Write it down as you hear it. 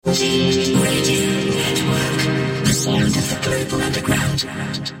D3EP Network, the sound of the global underground.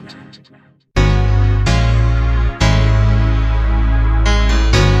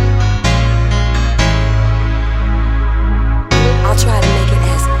 I'll try to make it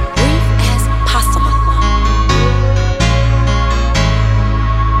as brief as possible.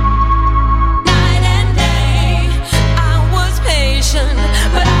 Night and day, I was patient,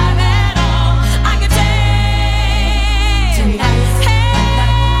 but I've had all I could take. Tonight,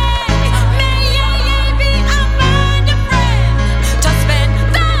 maybe I'll find a friend to spend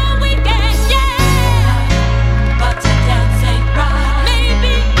the weekend, yeah. But today's ain't right.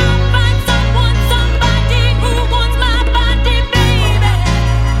 Maybe I'll find somebody who wants my body, baby.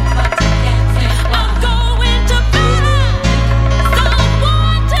 But today's ain't right. I'm going to find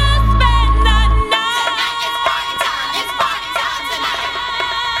someone to spend the night. Tonight is party time. It's party time tonight.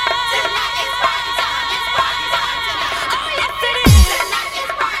 Tonight is party time. It's party time tonight. Oh yes it is. Tonight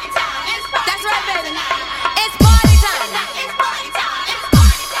is party time. It's party. That's right, baby. It's party time. Tonight is party time. It's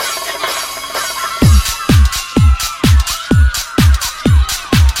party time tonight.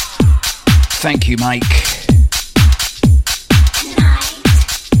 Thank you, Mike. Tonight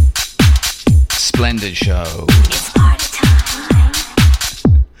Splendid show. is party time.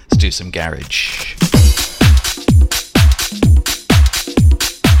 Let's do some garage.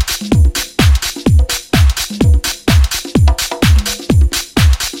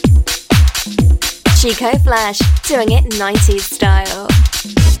 Chico Flash, doing it 90s style.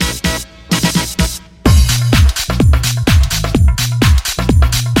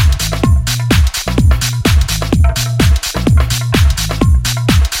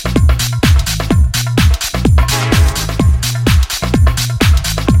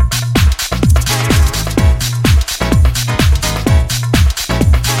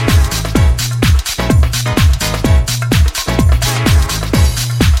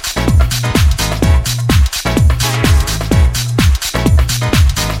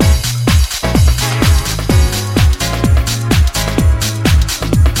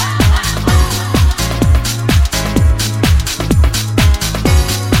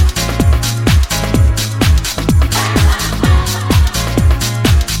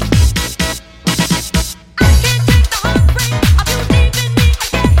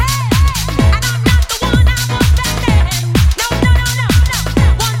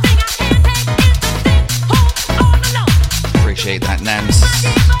 Appreciate that, Nance.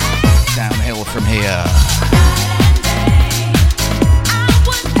 Downhill from here.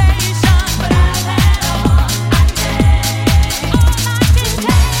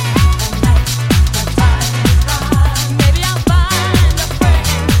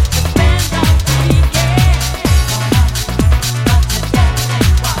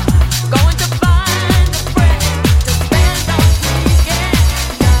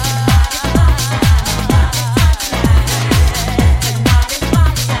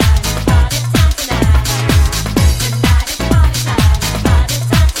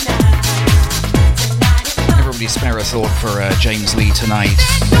 Everybody spare a thought for James Lee tonight.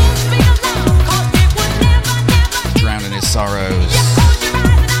 Drowning his sorrows.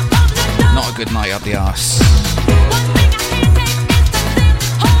 Not a good night up the arse.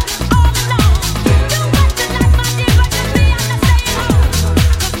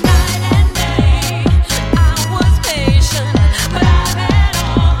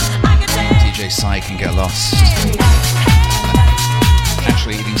 DJ Psy can get lost.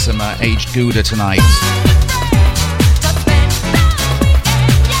 Actually eating some aged Gouda tonight.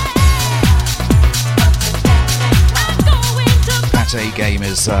 Pate game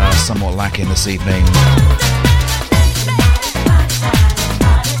is somewhat lacking this evening.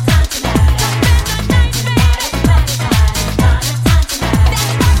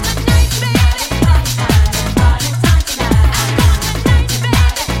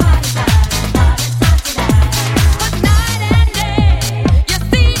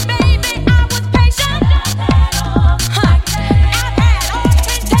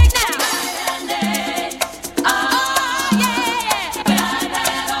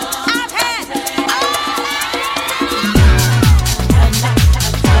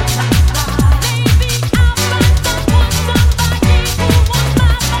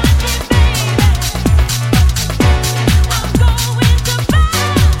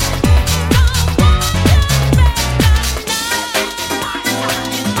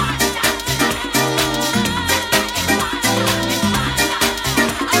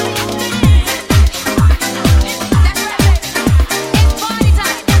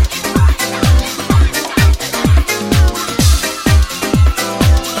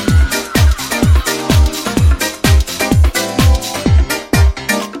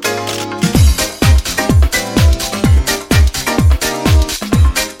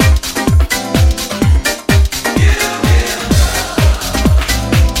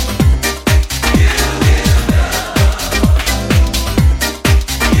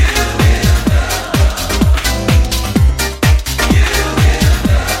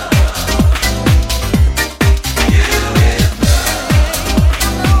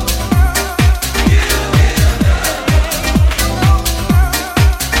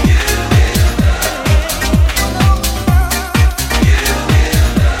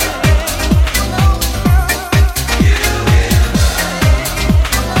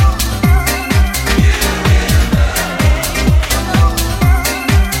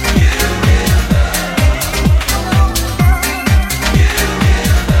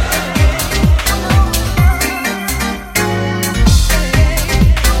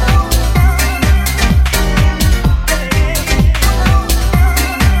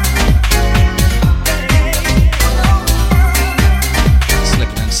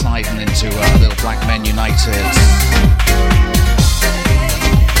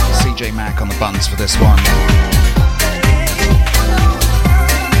 Thanks for this one.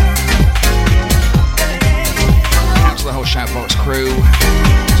 Out to the whole Shoutbox crew.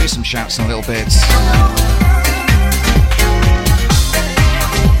 Do some shouts in a little bit.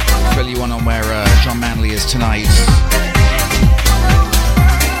 Fill you on where John Manley is tonight.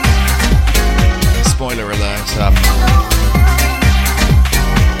 Spoiler alert,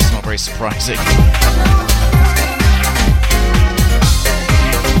 it's not very surprising.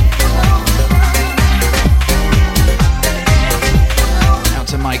 Out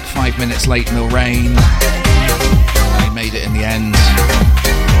to Mike, 5 minutes late in the rain. He made it in the end.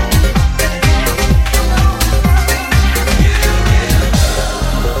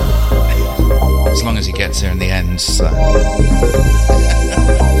 As long as he gets here in the end. So.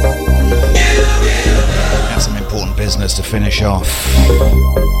 Got some important business to finish off.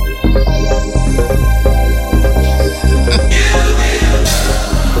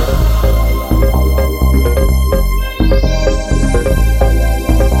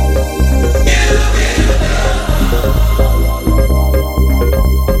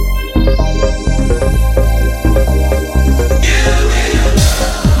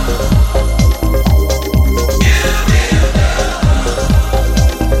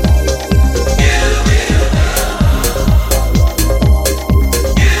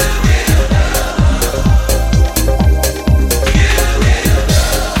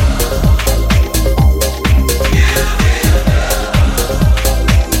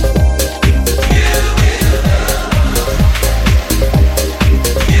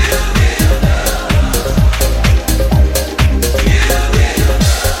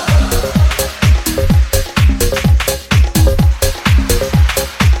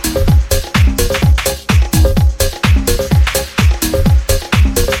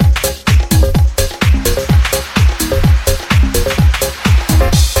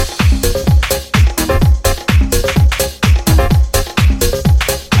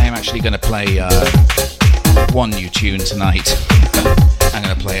 One new tune tonight. I'm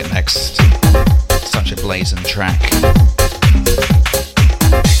going to play it next. Such a blazing track.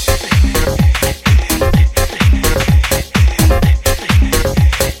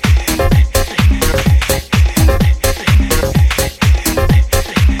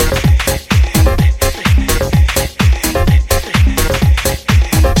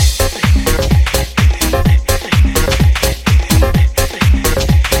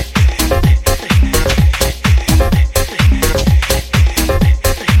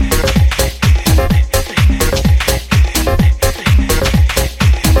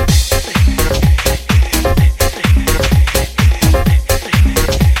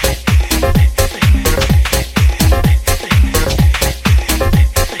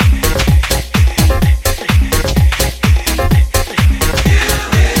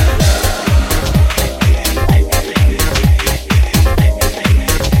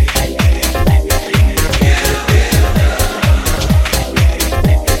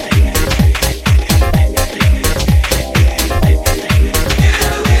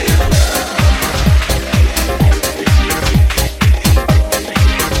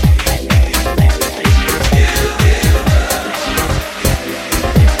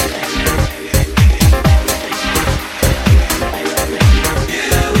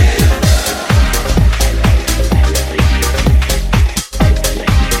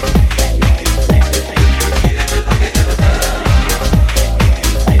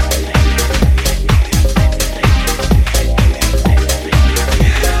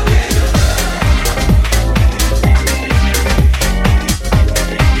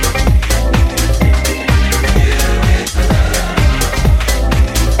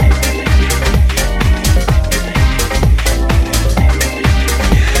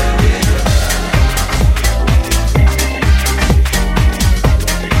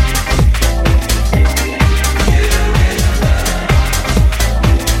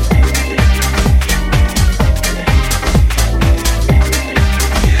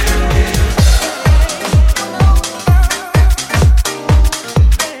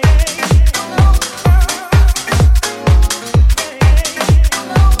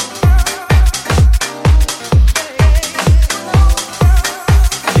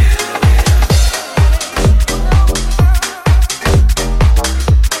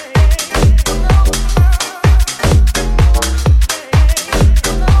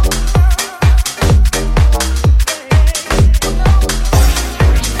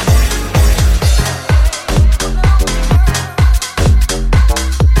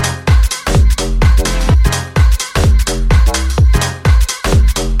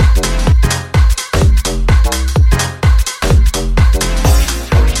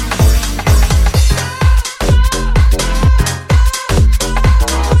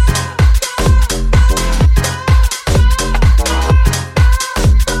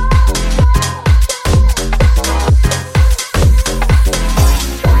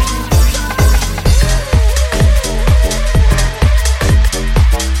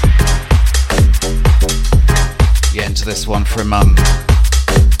 this one from a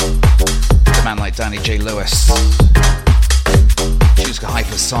man like Danny J. Lewis. Tune's got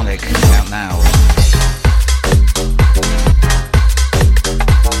Hypersonic out now.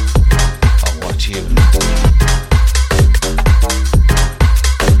 Oh, what a tune.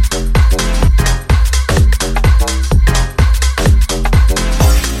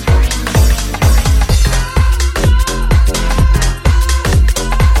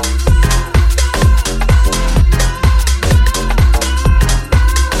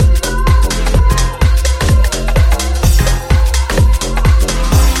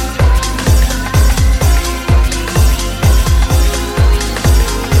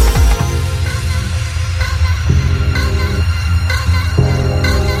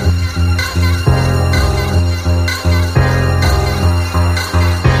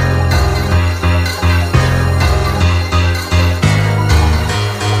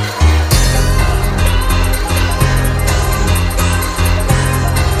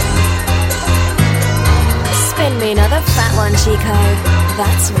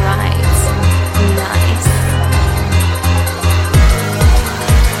 That's right. Nice.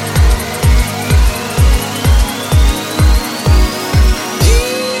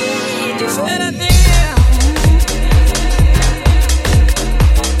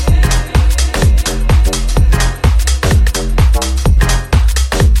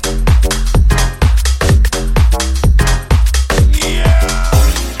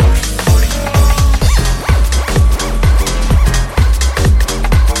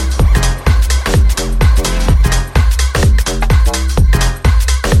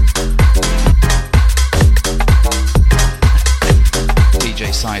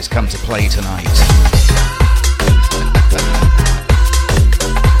 Come to play tonight.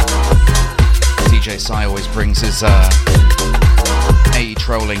 DJ Sai always brings his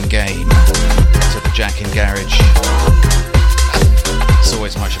trolling game to the Jackin garage. It's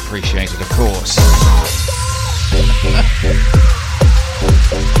always much appreciated, of course.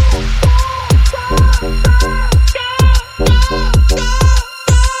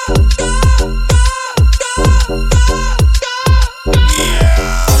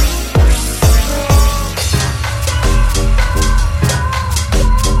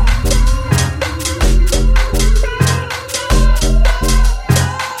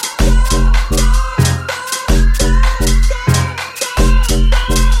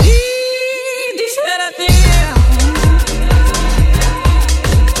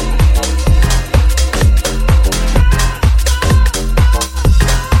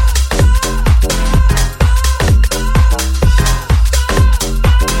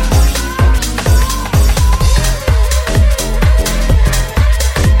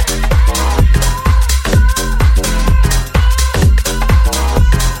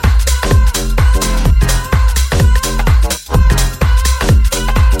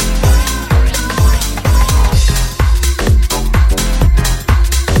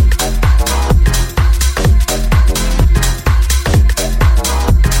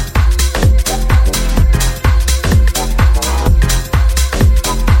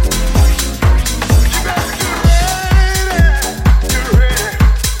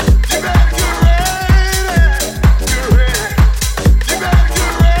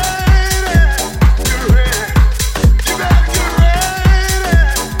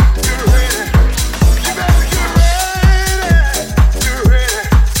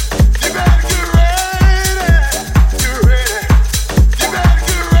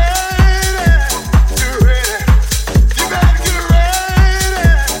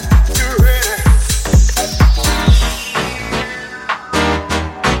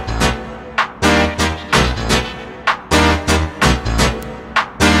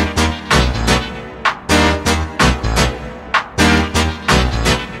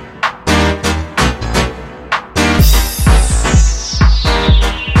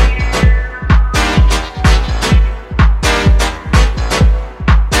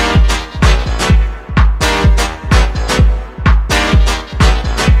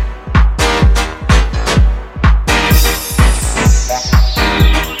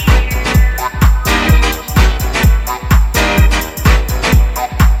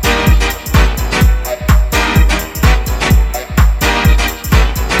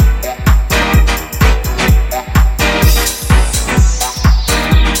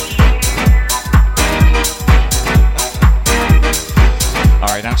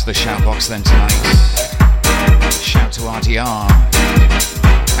 The shout box then tonight. Shout to RDR.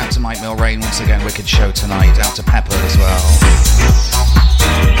 Out to Mike Milrain once again, wicked show tonight. Out to Pepper as well.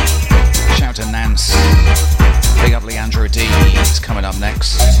 Shout to Nance. Big up Leandro D is coming up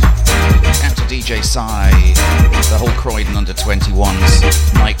next. Out to DJ Sai, the whole Croydon under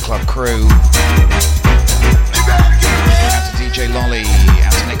 21s nightclub crew. Out to DJ Lolly,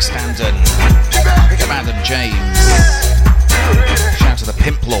 out to Nick Standen, big up Adam James. Shout to the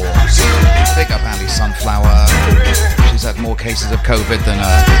Pimp Lords, big up Ali Sunflower. She's had more cases of COVID than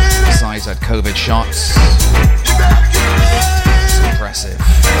Sai's had COVID shots. It's impressive.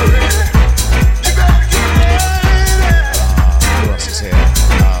 Who else is here?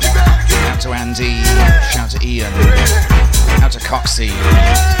 Out to Andy, shout to Ian, out to Coxie,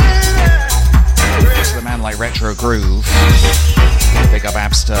 to the man like Retro Groove, big up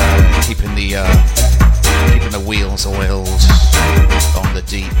Abster, keeping the wheels oiled on the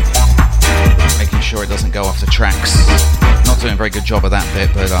deep, making sure it doesn't go off the tracks. Not doing a very good job of that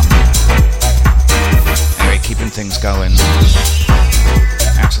bit, but anyway, keeping things going.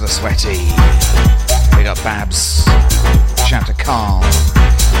 Out to the Sweaty, big up Babs, shout to Carl,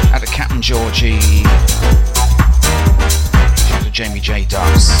 out to Captain Georgie, shout to Jamie J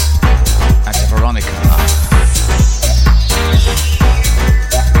Dubs, out to Veronica,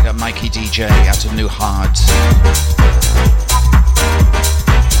 big up Mikey DJ, out to New Hard,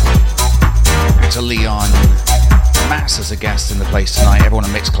 out to Leon. Mass as a guest in the place tonight, everyone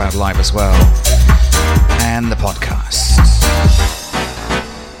on Mixcloud Live as well, and the podcast.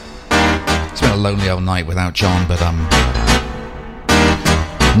 It's been a lonely old night without John, but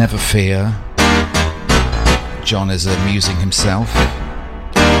never fear, John is amusing himself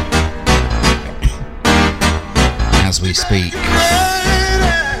as we speak.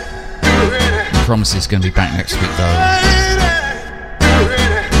 I promise he's going to be back next week though.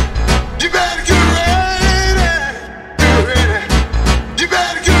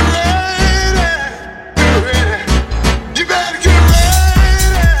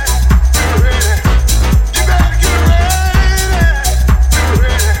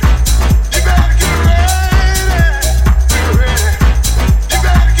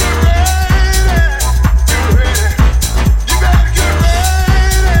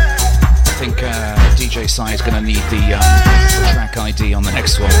 Sai is going to need the track ID on the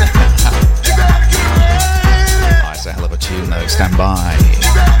next one. Oh, it's a hell of a tune though, stand by.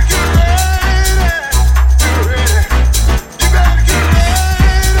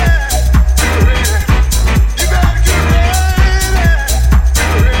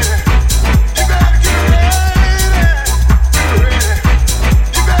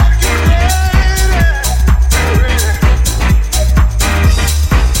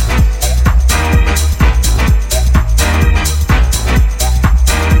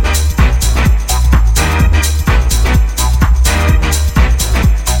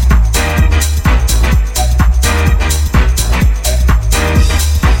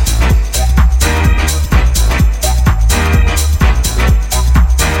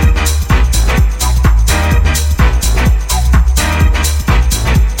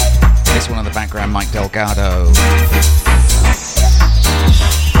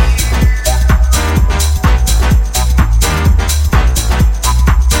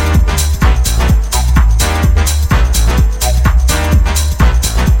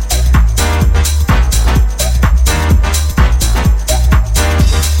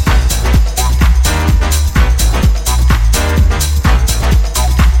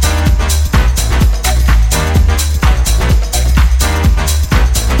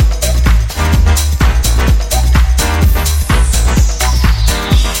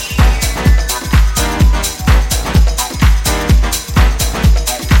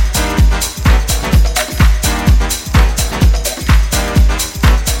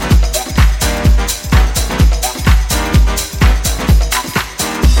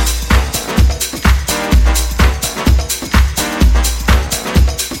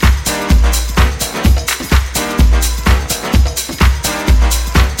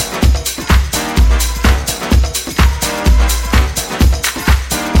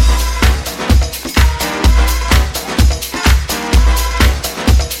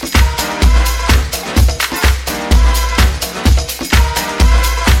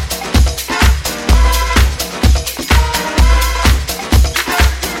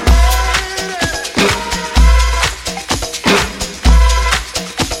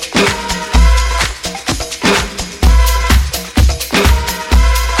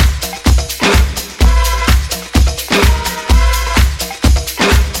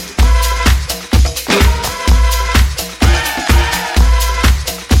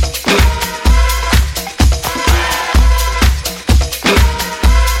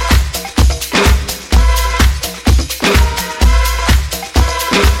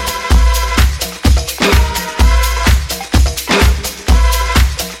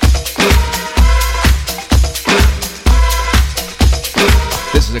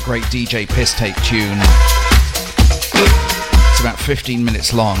 great DJ piss tape tune. It's about 15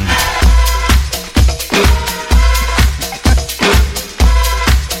 minutes long.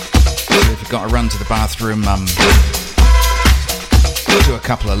 So if you've got to run to the bathroom, do a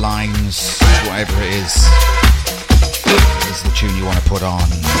couple of lines, whatever it is the tune you want to put on.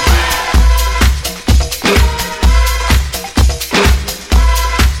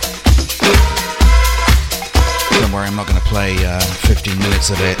 Don't worry, I'm not going to play 15 minutes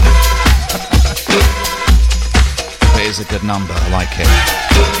of it. It is a good number, I like it.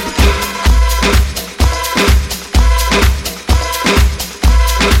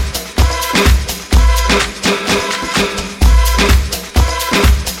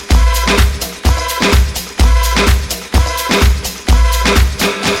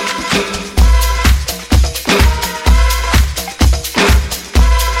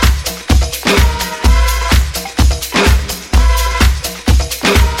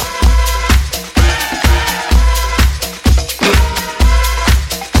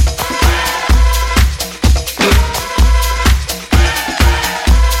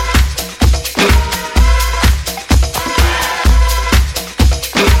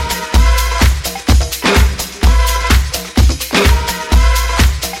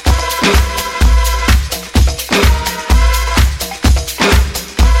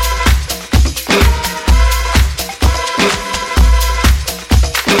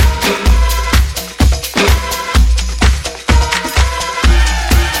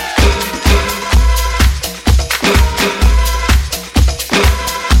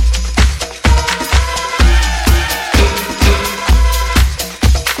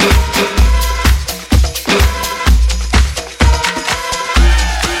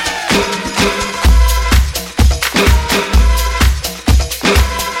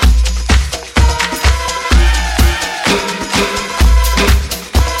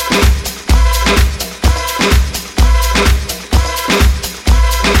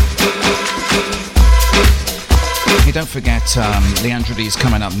 Leandrides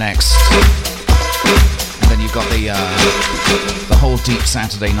coming up next, and then you've got the whole Deep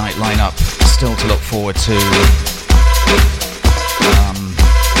Saturday night lineup still to look forward to.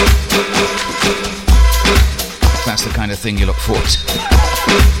 If that's the kind of thing you look forward to.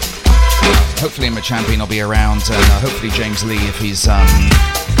 Hopefully Emma Champion will be around, and hopefully James Lee if he's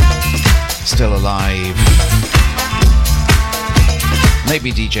still alive.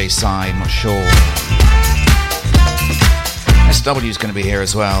 Maybe DJ Psy, I'm not sure. SW is going to be here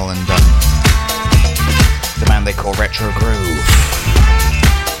as well, and the man they call Retro Groove.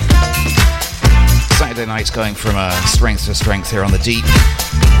 Saturday night's going from strength to strength here on the Deep.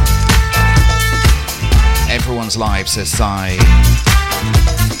 Everyone's live, says Psy.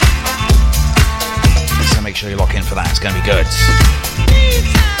 So make sure you lock in for that, it's going to be good.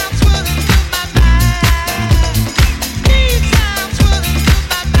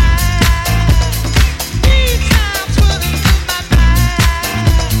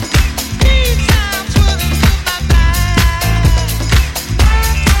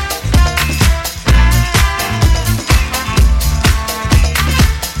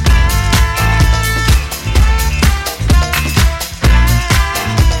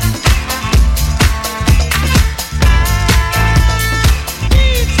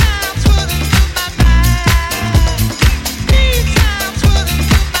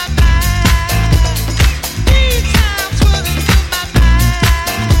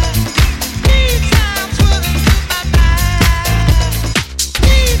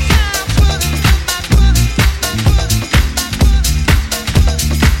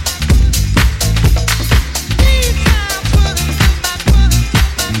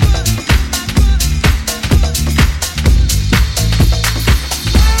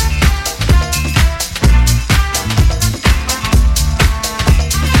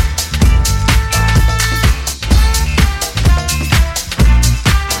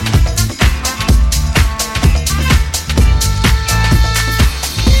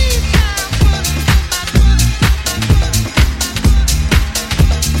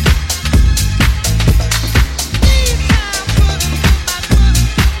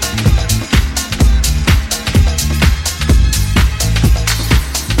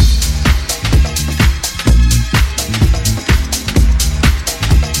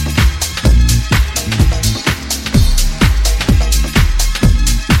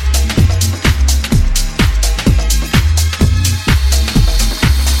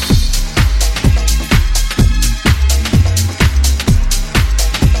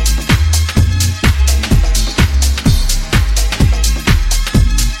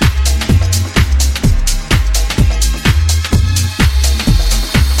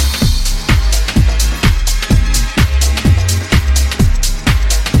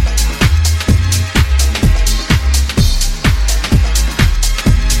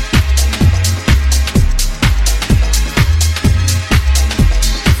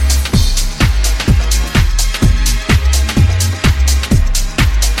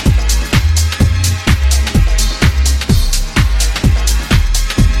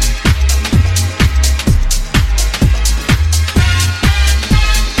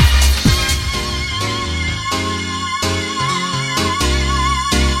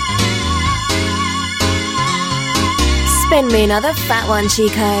 me another fat one,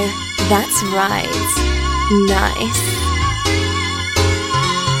 Chico. That's right. Nice.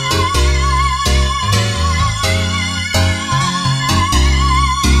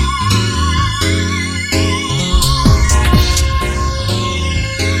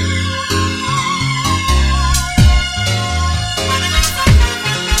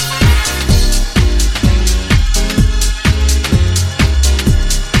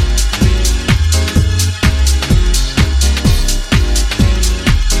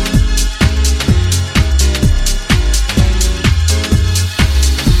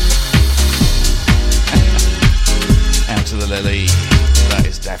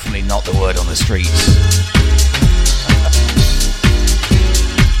 Not the word on the streets.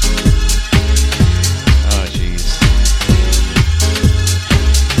 Oh jeez.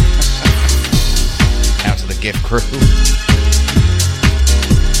 Out to the gift crew.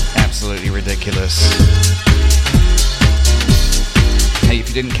 Absolutely ridiculous. Hey, if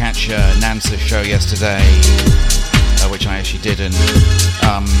you didn't catch Nance's show yesterday, which I actually didn't,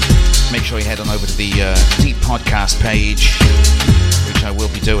 make sure you head on over to the Deep podcast page, which I will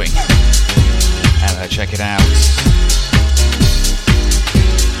be doing, and check it out.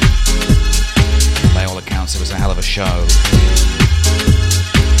 By all accounts, it was a hell of a show.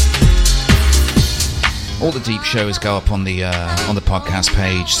 All the Deep shows go up on the podcast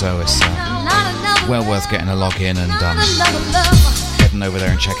page, so it's well worth getting a log in and heading over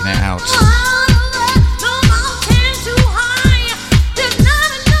there and checking it out.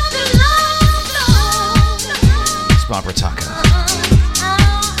 It's Barbara Tucker.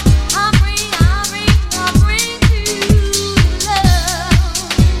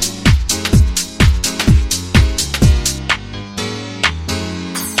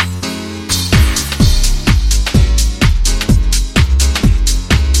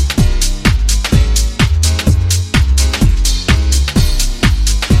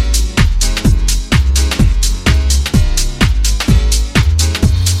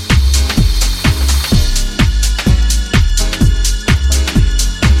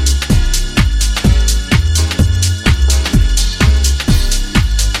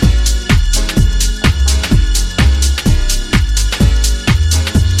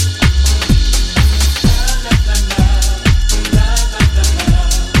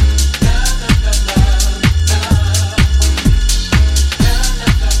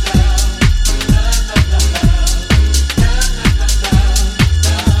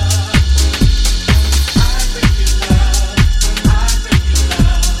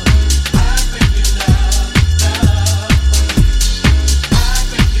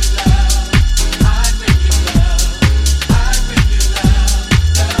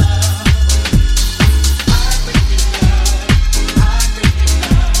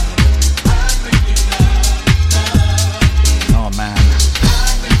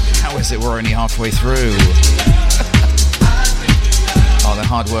 Halfway through. Oh, the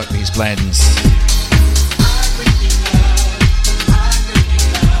hard work, these blends.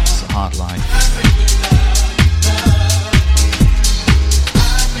 It's a hard life.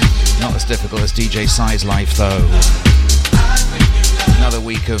 Not as difficult as DJ Si's life, though. Another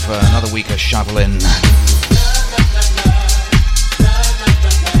week of shoveling.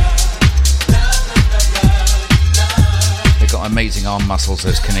 They've got amazing arm muscles,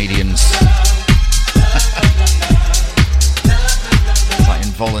 those Canadians. It's like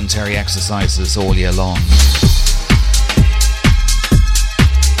involuntary exercises all year long.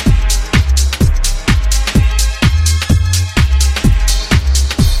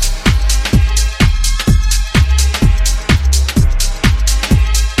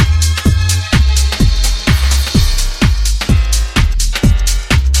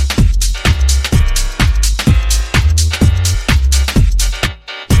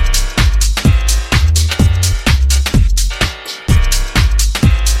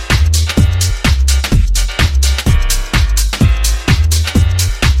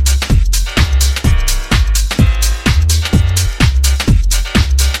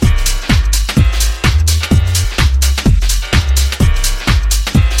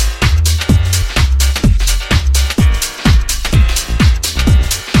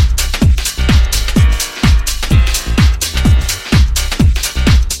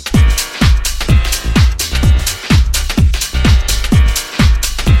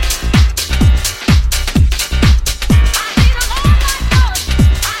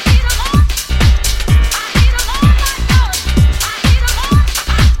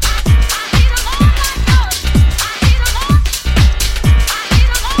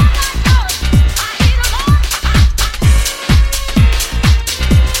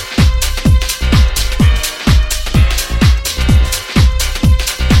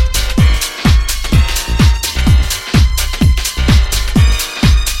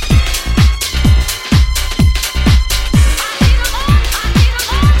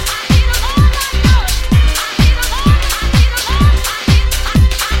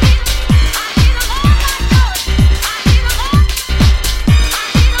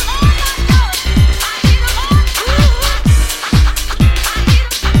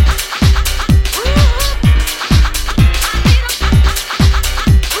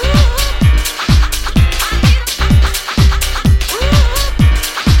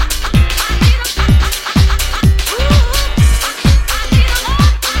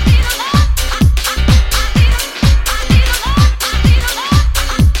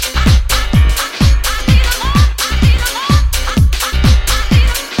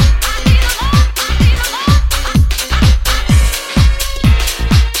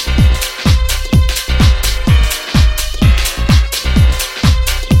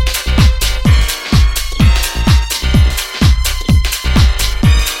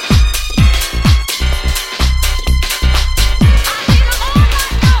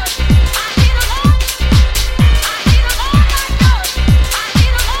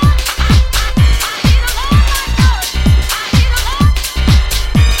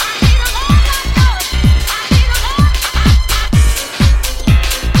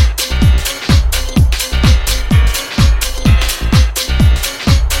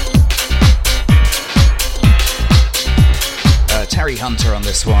 Hunter on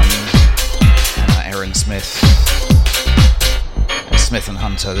this one. And Aaron Smith. Smith and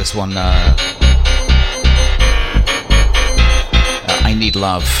Hunter, this one. I Need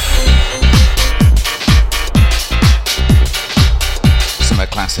Love. Some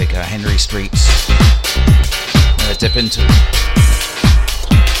classic Henry Street. Dip into.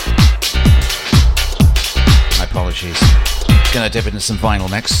 My apologies. Gonna dip into some vinyl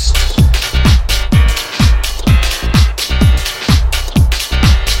next.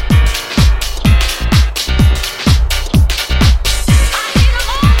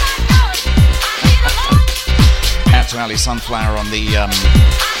 Out to Ali Sunflower on the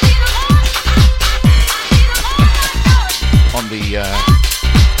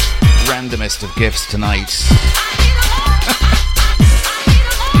randomest of gifts tonight.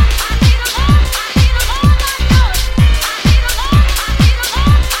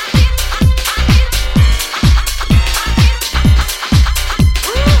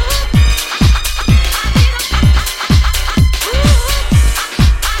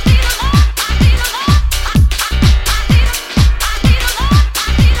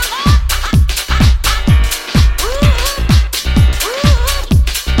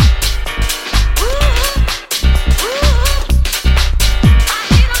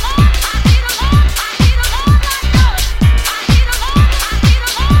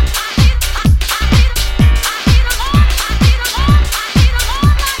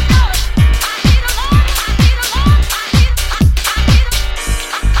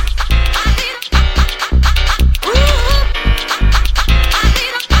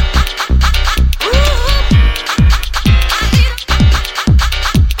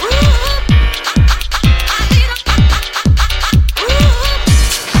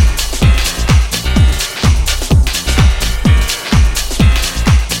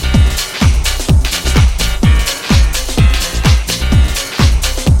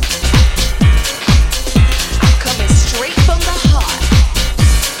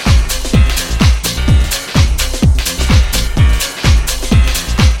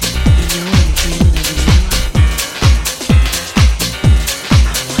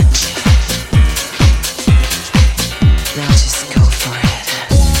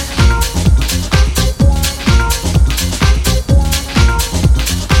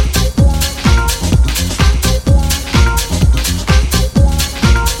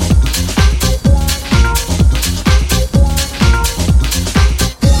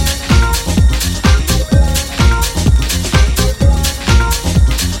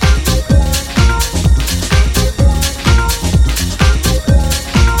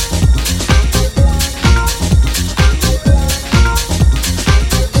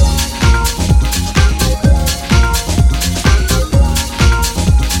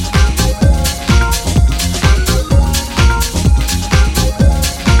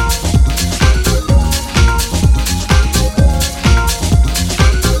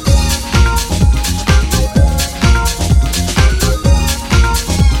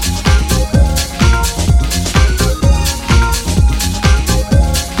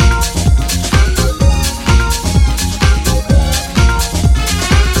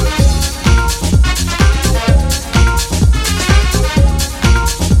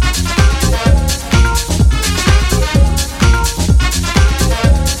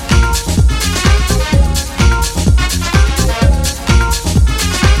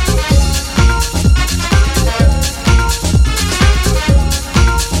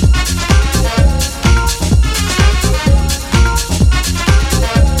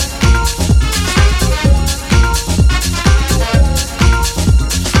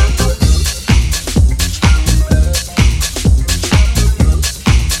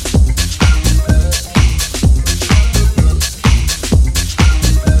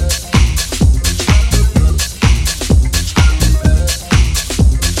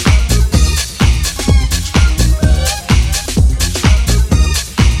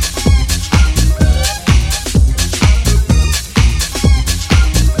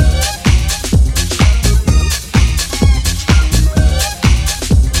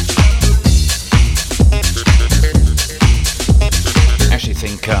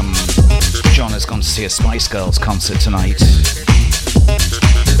 See a Spice Girls concert tonight.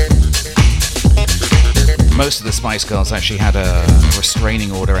 Most of the Spice Girls actually had a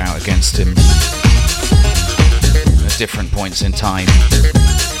restraining order out against him at different points in time.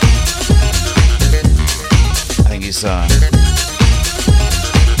 I think he's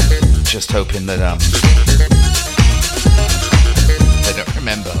just hoping that they don't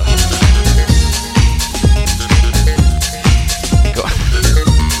remember.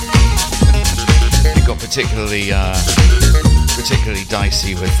 He got particularly particularly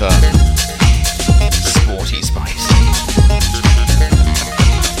dicey with Sporty Spice.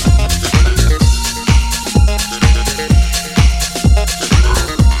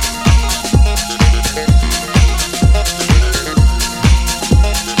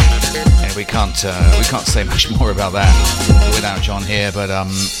 Yeah, we can't say much more about that without John here, but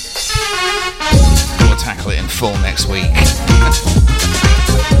we'll tackle it in full next week.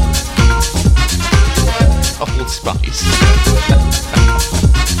 Old Spice.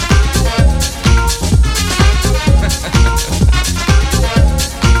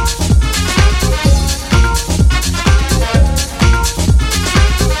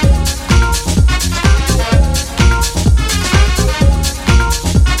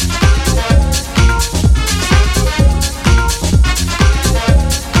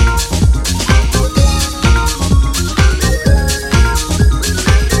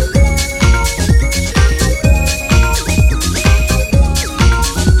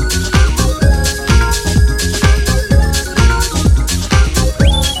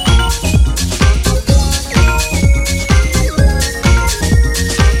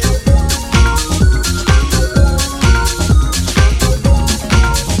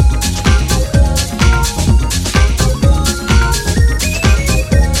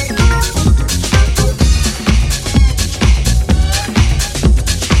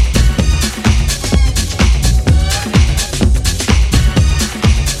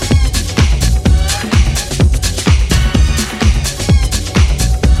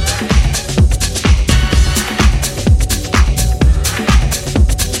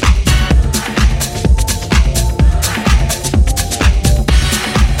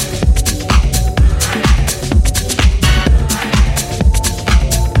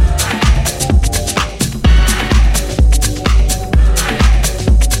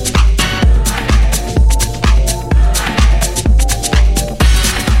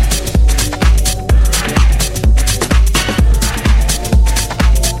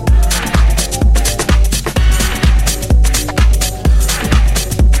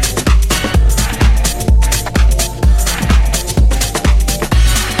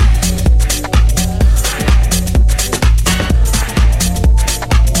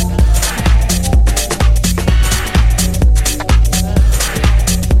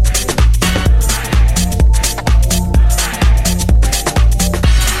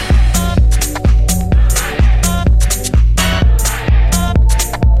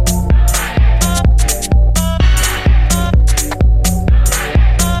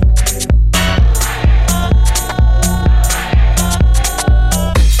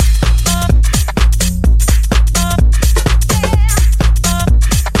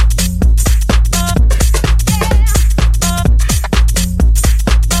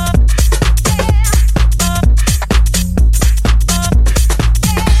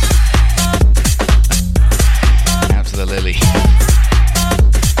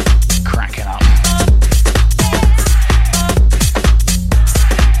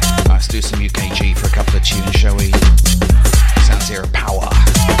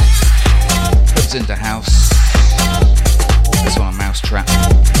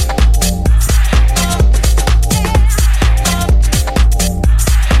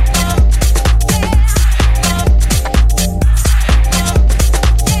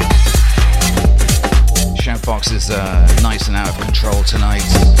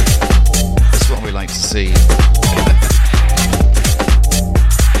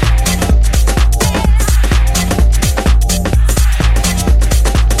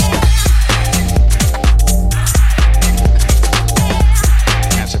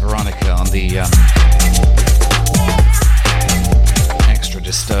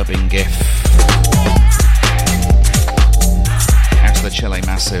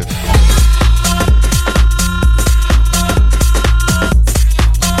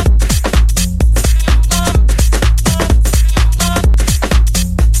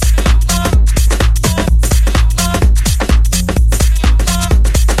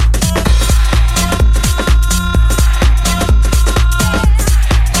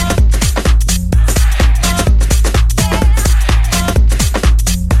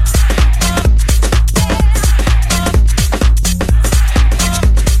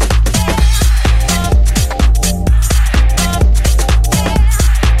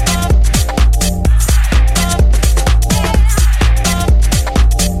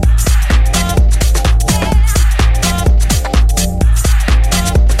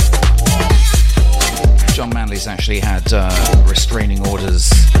 Restraining orders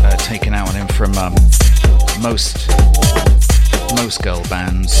taken out on him from most girl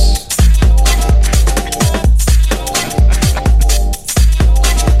bands.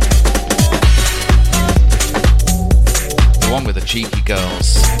 one with the cheeky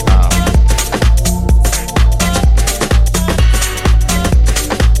girls.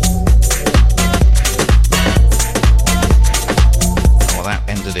 Well, that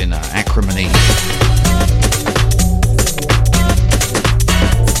ended in acrimony.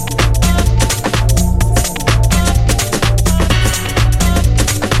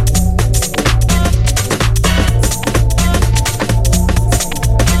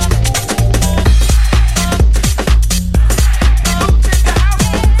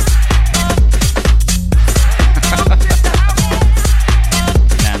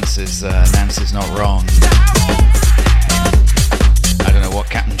 Nancy's not wrong. I don't know what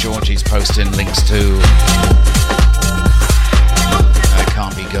Captain Georgie's posting links to. That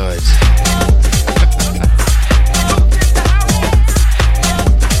can't be good.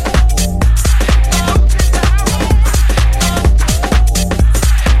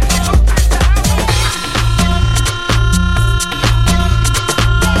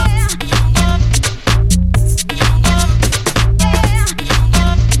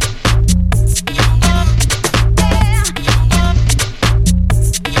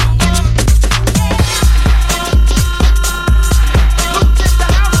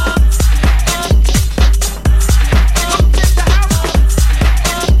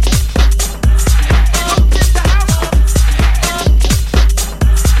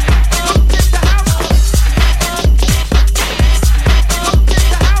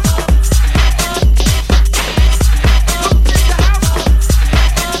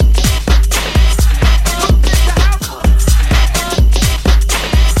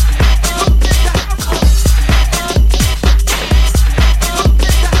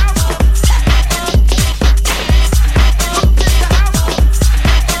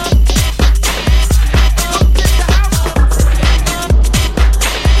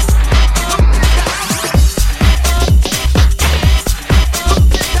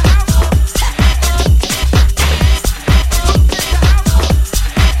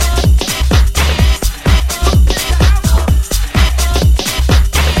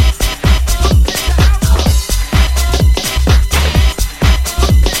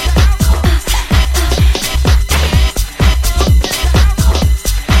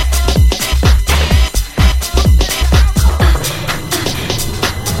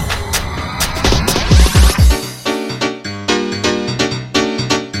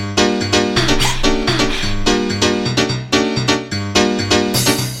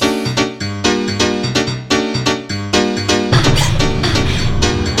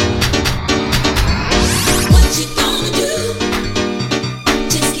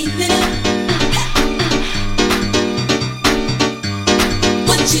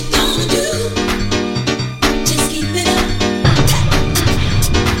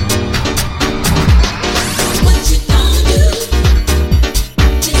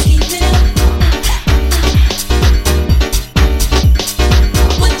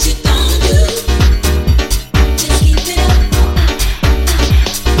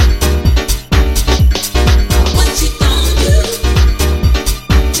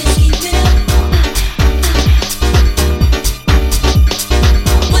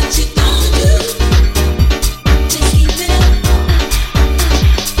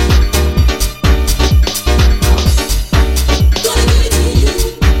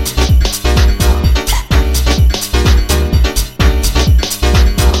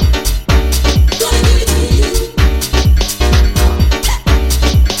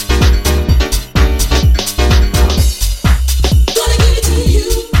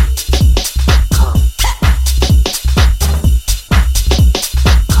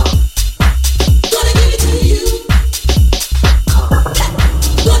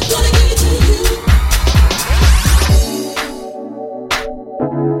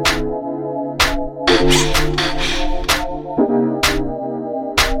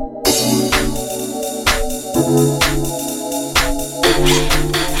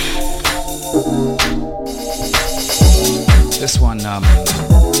 This one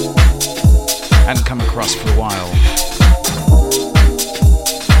hadn't come across for a while.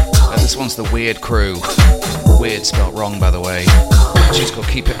 This one's the Weird Crew. Weird spelt wrong, by the way. She's got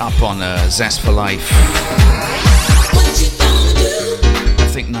Keep It Up on Zest for Life. I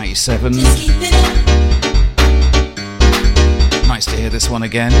think 97. Nice to hear this one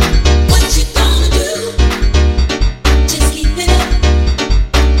again. What you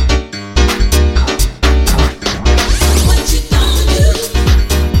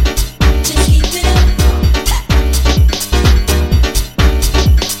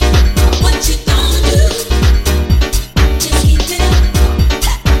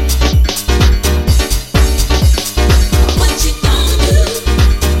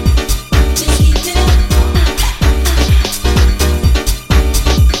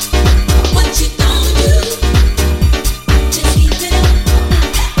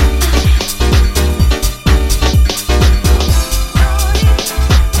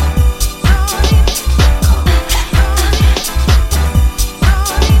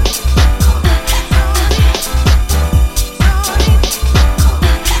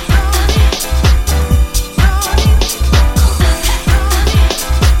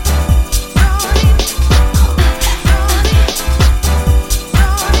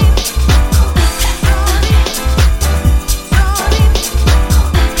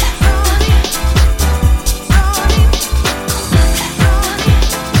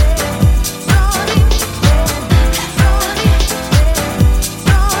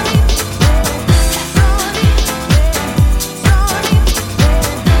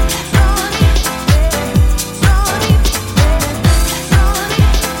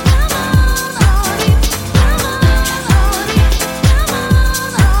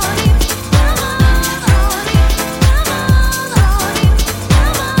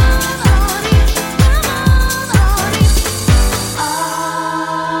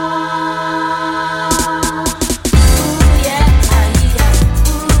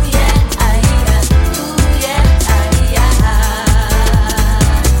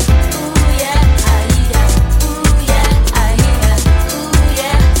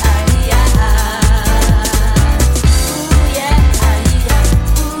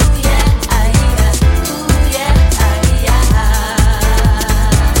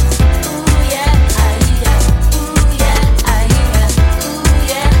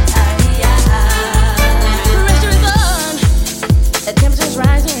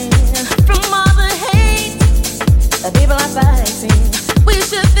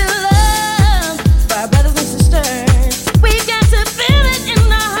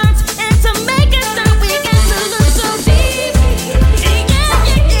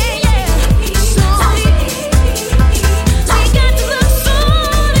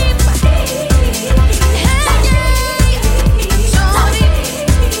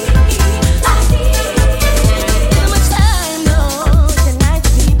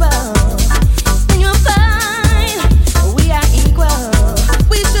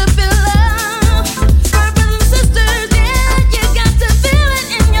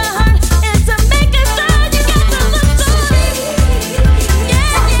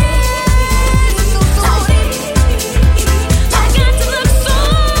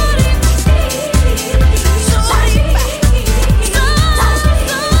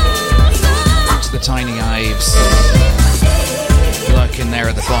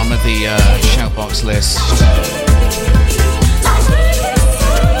the bottom of the shoutbox list.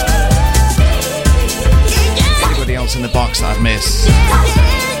 Anybody else in the box that I've missed?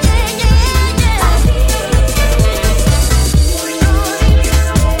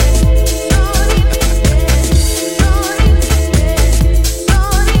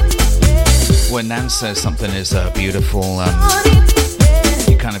 When Nan says something is beautiful,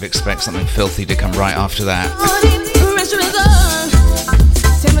 you kind of expect something filthy to come right after that.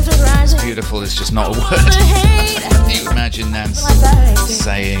 It's beautiful is just not a word. You imagine Nan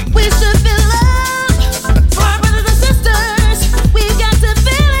saying.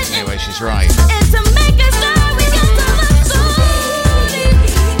 Anyway, she's right.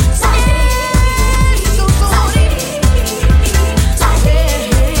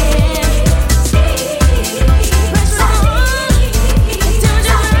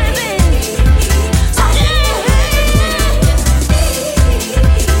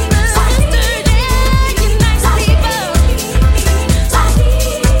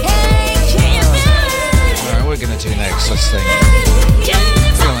 Let's sing. I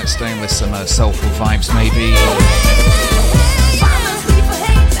feel like staying with some soulful vibes, maybe.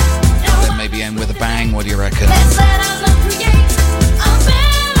 Then maybe end with a bang. What do you reckon?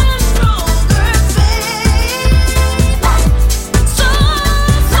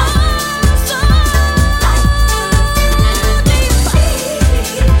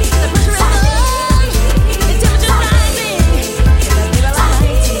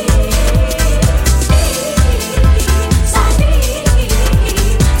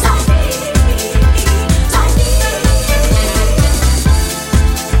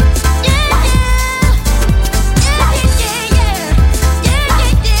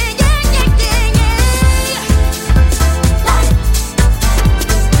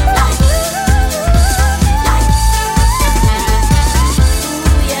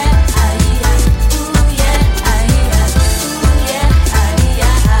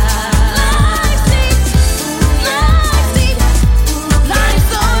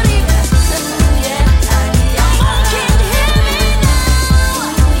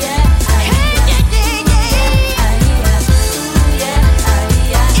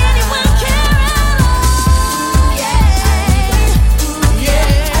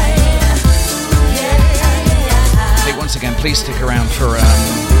 Please stick around for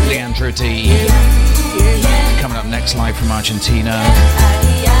Leandro D coming up next live from Argentina.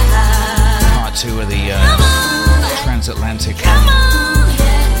 Part 2 of the transatlantic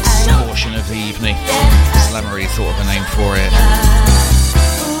portion of the evening. Still haven't really thought of a name for it.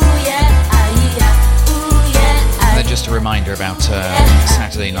 And then just a reminder about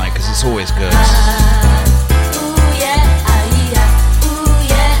Saturday night, because it's always good.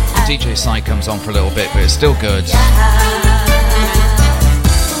 DJ Psy comes on for a little bit, but it's still good.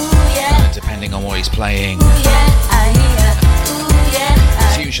 Depending on what he's playing,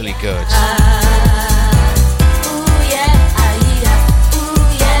 it's usually good.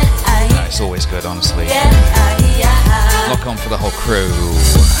 No, it's always good, honestly. Lock on for the whole crew.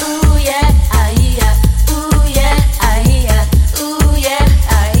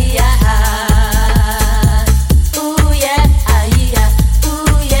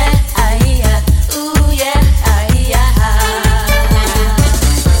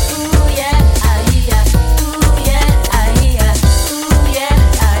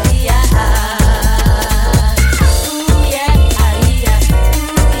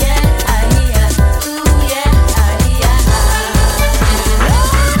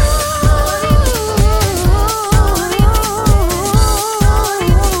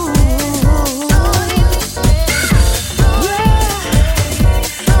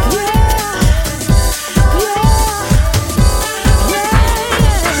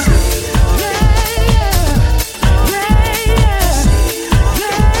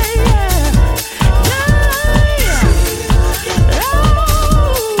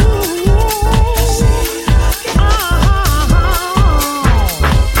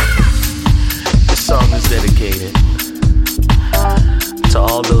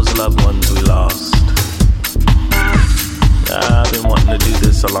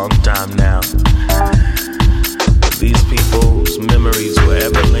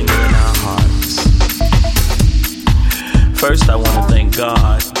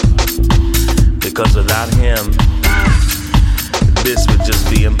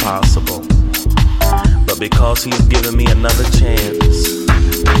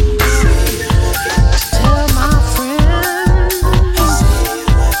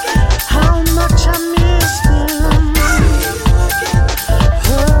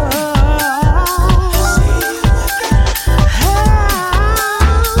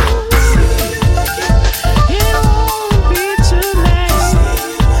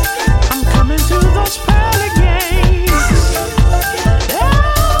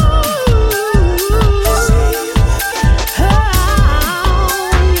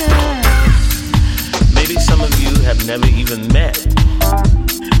 never even met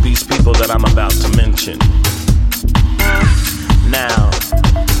these people that I'm about to mention. Now,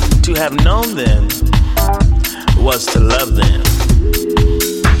 to have known them was to love them.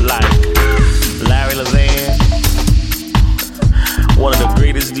 Like Larry Levan, one of the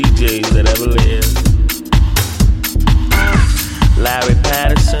greatest DJs that ever lived. Larry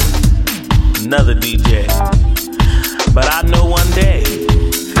Patterson, another DJ. But I know one day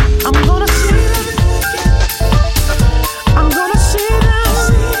I'm gonna see them. I'm gonna see them.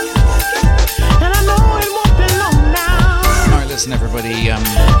 And I know it won't be long now. Alright, listen everybody,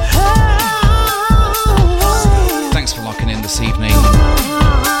 thanks for locking in this evening.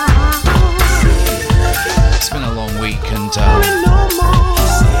 It's been a long week and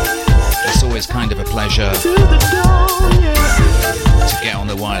it's always kind of a pleasure to get on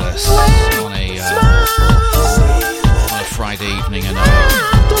the wireless on a Friday evening and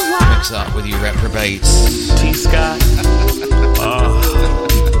mix up with you reprobates. T-Scott. Oh,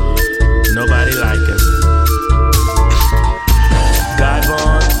 nobody like it. Guy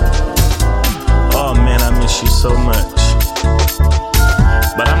Vaughn. Oh man, I miss you so much.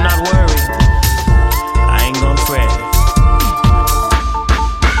 But I'm not worried. I ain't gonna fret.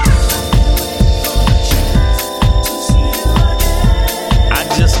 I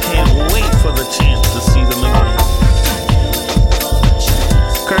just can't wait for the chance to see them again.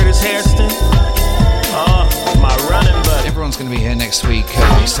 Curtis Hairston, oh, my running buddy. Everyone's going to be here next week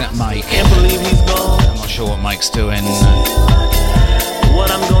except Mike. Can't believe he's gone. I'm not sure what Mike's doing. What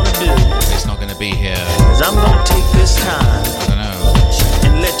I'm going to do He's not going to be here. is I'm going to take this time I don't know.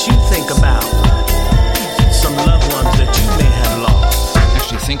 and let you think about some loved ones that you may have lost.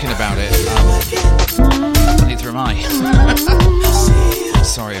 Actually thinking about it, neither am I.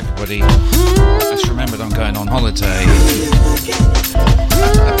 Sorry everybody. I just remembered I'm going on holiday.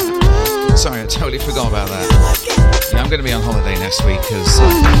 Sorry, I totally forgot about that. Yeah, I'm going to be on holiday next week because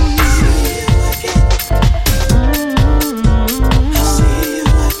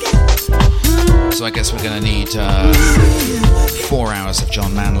so I guess we're going to need 4 hours of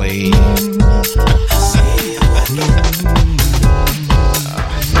John Manley.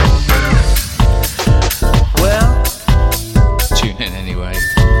 Well, Tune in anyway.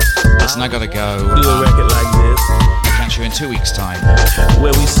 Listen, I got to go. do a record like this I'll catch you in 2 weeks' time.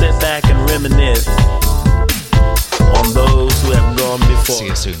 where we sit back and reminisce on those who have gone before. See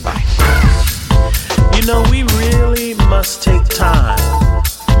you soon. Bye. You know, we really must take time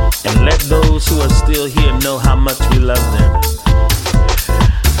and let those who are still here know how much we love them.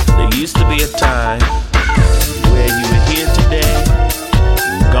 There used to be a time where you were here today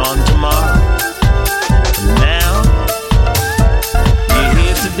and gone tomorrow. And now, you're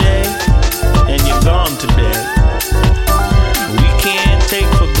here today and you're gone today. We can't take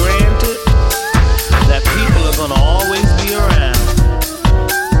for granted that people are gonna always be around.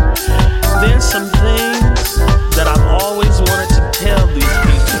 There's some things that I've always wanted to tell these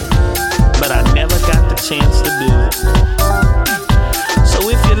people, but I never got the chance to do it. So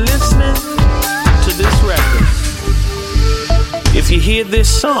if you're listening to this record, if you hear this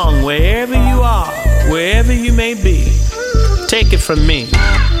song wherever you are, wherever you may be, take it from me.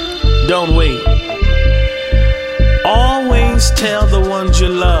 Don't wait. Always tell the ones you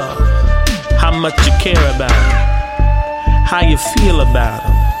love how much you care about them, how you feel about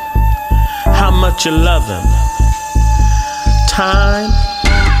them, how much you love them. Time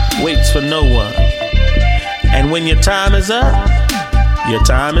waits for no one. And when your time is up, your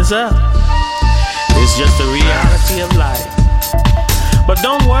time is up. It's just the reality of life. But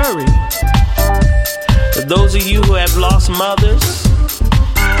don't worry. For those of you who have lost mothers,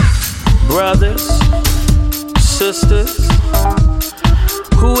 brothers, sisters,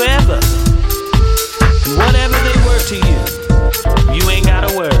 whoever, whatever they were to you, you ain't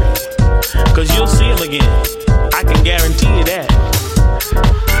gotta worry. Cause you'll see them again. I can guarantee you that.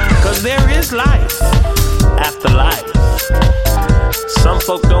 Cause there is life after life. Some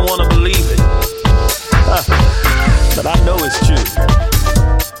folk don't wanna believe it, but I know it's true.